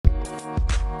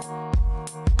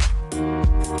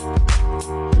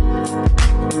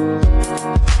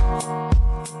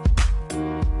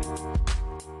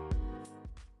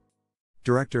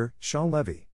Director, Shawn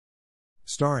Levy.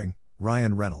 Starring,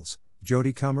 Ryan Reynolds,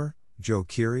 Jodie Comer, Joe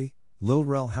Keery, Lil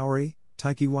Rel Howery,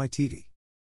 Taika Waititi.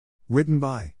 Written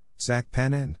by, Zach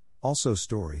Penn. Also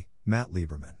story, Matt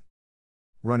Lieberman.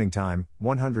 Running time,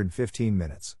 115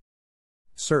 minutes.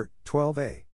 Cert,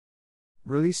 12A.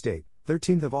 Release date,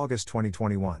 13th of August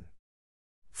 2021.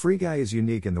 Free Guy is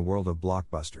unique in the world of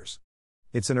blockbusters.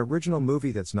 It's an original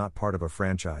movie that's not part of a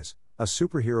franchise, a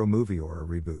superhero movie or a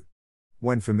reboot.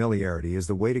 When familiarity is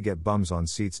the way to get bums on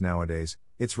seats nowadays,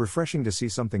 it's refreshing to see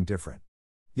something different.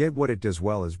 Yet what it does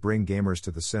well is bring gamers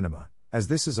to the cinema, as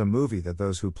this is a movie that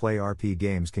those who play RP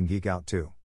games can geek out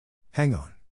to. Hang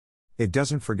on. It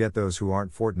doesn't forget those who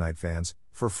aren't Fortnite fans,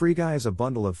 for Free Guy is a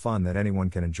bundle of fun that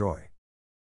anyone can enjoy.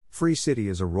 Free City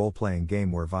is a role-playing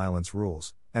game where violence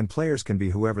rules, and players can be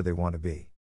whoever they want to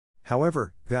be.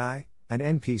 However, Guy, an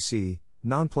NPC,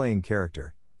 non-playing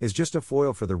character, is just a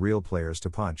foil for the real players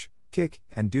to punch, kick,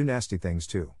 and do nasty things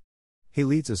too. He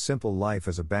leads a simple life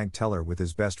as a bank teller with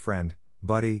his best friend,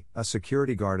 Buddy, a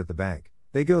security guard at the bank.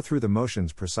 They go through the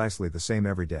motions precisely the same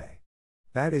every day.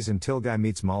 That is until Guy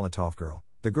meets Molotov Girl,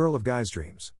 the girl of Guy's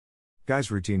dreams.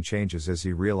 Guy's routine changes as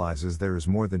he realizes there is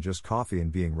more than just coffee and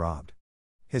being robbed.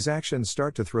 His actions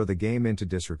start to throw the game into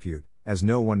disrepute, as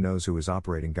no one knows who is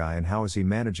operating Guy and how is he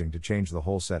managing to change the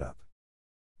whole setup.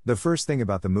 The first thing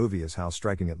about the movie is how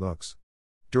striking it looks.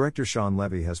 Director Shawn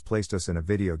Levy has placed us in a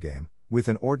video game, with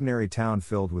an ordinary town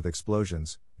filled with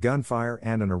explosions, gunfire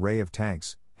and an array of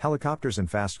tanks, helicopters and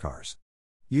fast cars.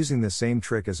 Using the same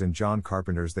trick as in John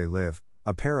Carpenter's They Live,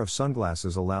 a pair of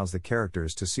sunglasses allows the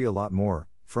characters to see a lot more,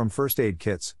 from first aid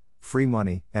kits, free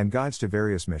money, and guides to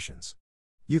various missions.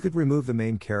 You could remove the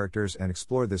main characters and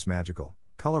explore this magical,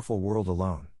 colorful world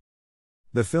alone.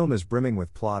 The film is brimming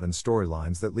with plot and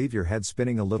storylines that leave your head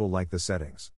spinning a little like the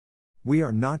settings. We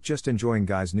are not just enjoying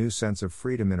Guy's new sense of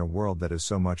freedom in a world that is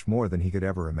so much more than he could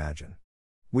ever imagine.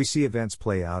 We see events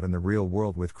play out in the real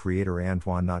world with creator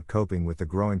Antoine not coping with the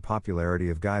growing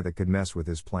popularity of Guy that could mess with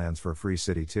his plans for Free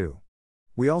City too.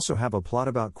 We also have a plot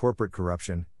about corporate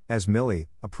corruption, as Millie,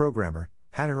 a programmer,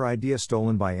 had her idea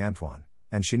stolen by Antoine,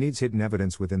 and she needs hidden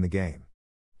evidence within the game.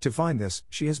 To find this,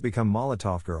 she has become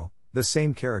Molotov Girl, the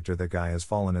same character that Guy has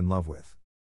fallen in love with.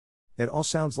 It all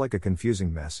sounds like a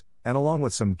confusing mess, and along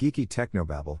with some geeky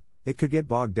technobabble, it could get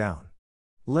bogged down.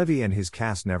 Levy and his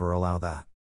cast never allow that.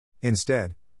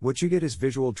 Instead, what you get is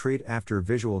visual treat after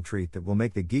visual treat that will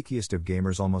make the geekiest of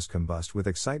gamers almost combust with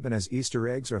excitement as Easter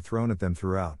eggs are thrown at them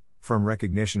throughout, from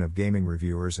recognition of gaming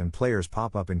reviewers and players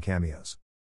pop up in cameos.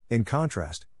 In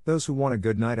contrast, those who want a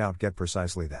good night out get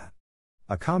precisely that.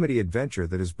 A comedy adventure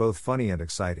that is both funny and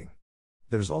exciting.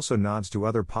 There's also nods to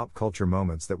other pop culture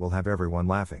moments that will have everyone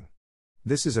laughing.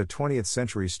 This is a 20th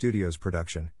Century Studios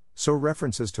production, so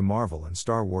references to Marvel and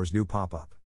Star Wars do pop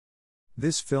up.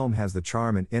 This film has the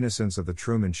charm and innocence of The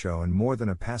Truman Show and more than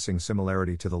a passing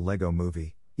similarity to the Lego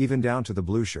Movie, even down to the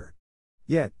blue shirt.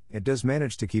 Yet, it does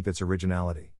manage to keep its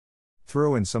originality.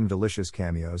 Throw in some delicious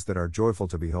cameos that are joyful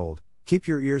to behold, keep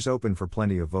your ears open for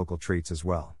plenty of vocal treats as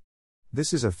well.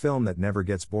 This is a film that never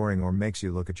gets boring or makes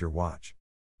you look at your watch.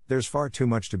 There's far too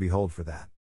much to behold for that.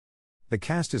 The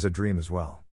cast is a dream as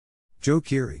well. Joe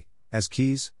Keery, as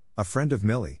Keys, a friend of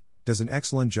Millie, does an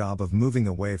excellent job of moving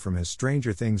away from his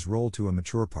Stranger Things role to a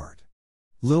mature part.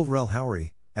 Lil Rel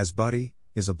Howery, as Buddy,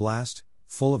 is a blast,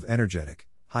 full of energetic,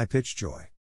 high-pitched joy.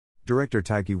 Director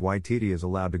Taika Waititi is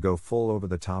allowed to go full over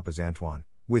the top as Antoine,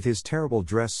 with his terrible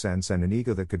dress sense and an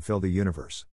ego that could fill the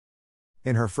universe.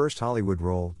 In her first Hollywood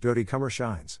role, Jodie Comer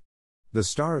shines. The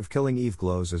star of Killing Eve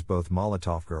glows as both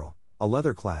Molotov Girl, a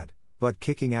leather-clad,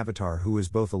 butt-kicking avatar who is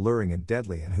both alluring and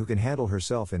deadly and who can handle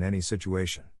herself in any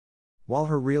situation. While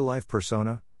her real-life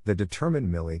persona, the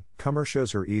determined Millie, Comer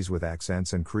shows her ease with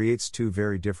accents and creates two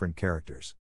very different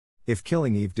characters. If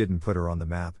Killing Eve didn't put her on the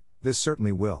map, this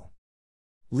certainly will.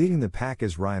 Leading the pack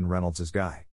is Ryan Reynolds as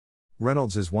Guy.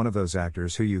 Reynolds is one of those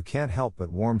actors who you can't help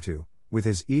but warm to, with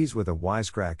his ease with a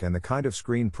wisecrack and the kind of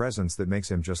screen presence that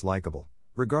makes him just likable,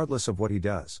 regardless of what he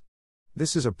does.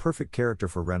 This is a perfect character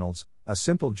for Reynolds, a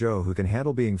simple Joe who can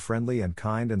handle being friendly and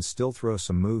kind and still throw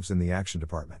some moves in the action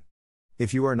department.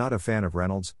 If you are not a fan of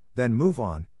Reynolds, then move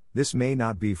on. This may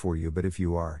not be for you, but if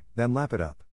you are, then lap it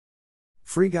up.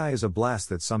 Free Guy is a blast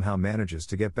that somehow manages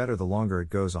to get better the longer it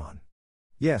goes on.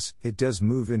 Yes, it does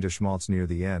move into schmaltz near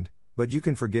the end, but you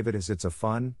can forgive it as it's a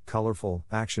fun, colorful,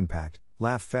 action-packed,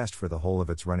 laugh fest for the whole of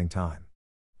its running time.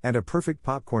 And a perfect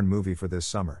popcorn movie for this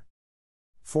summer.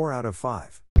 4 out of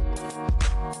 5.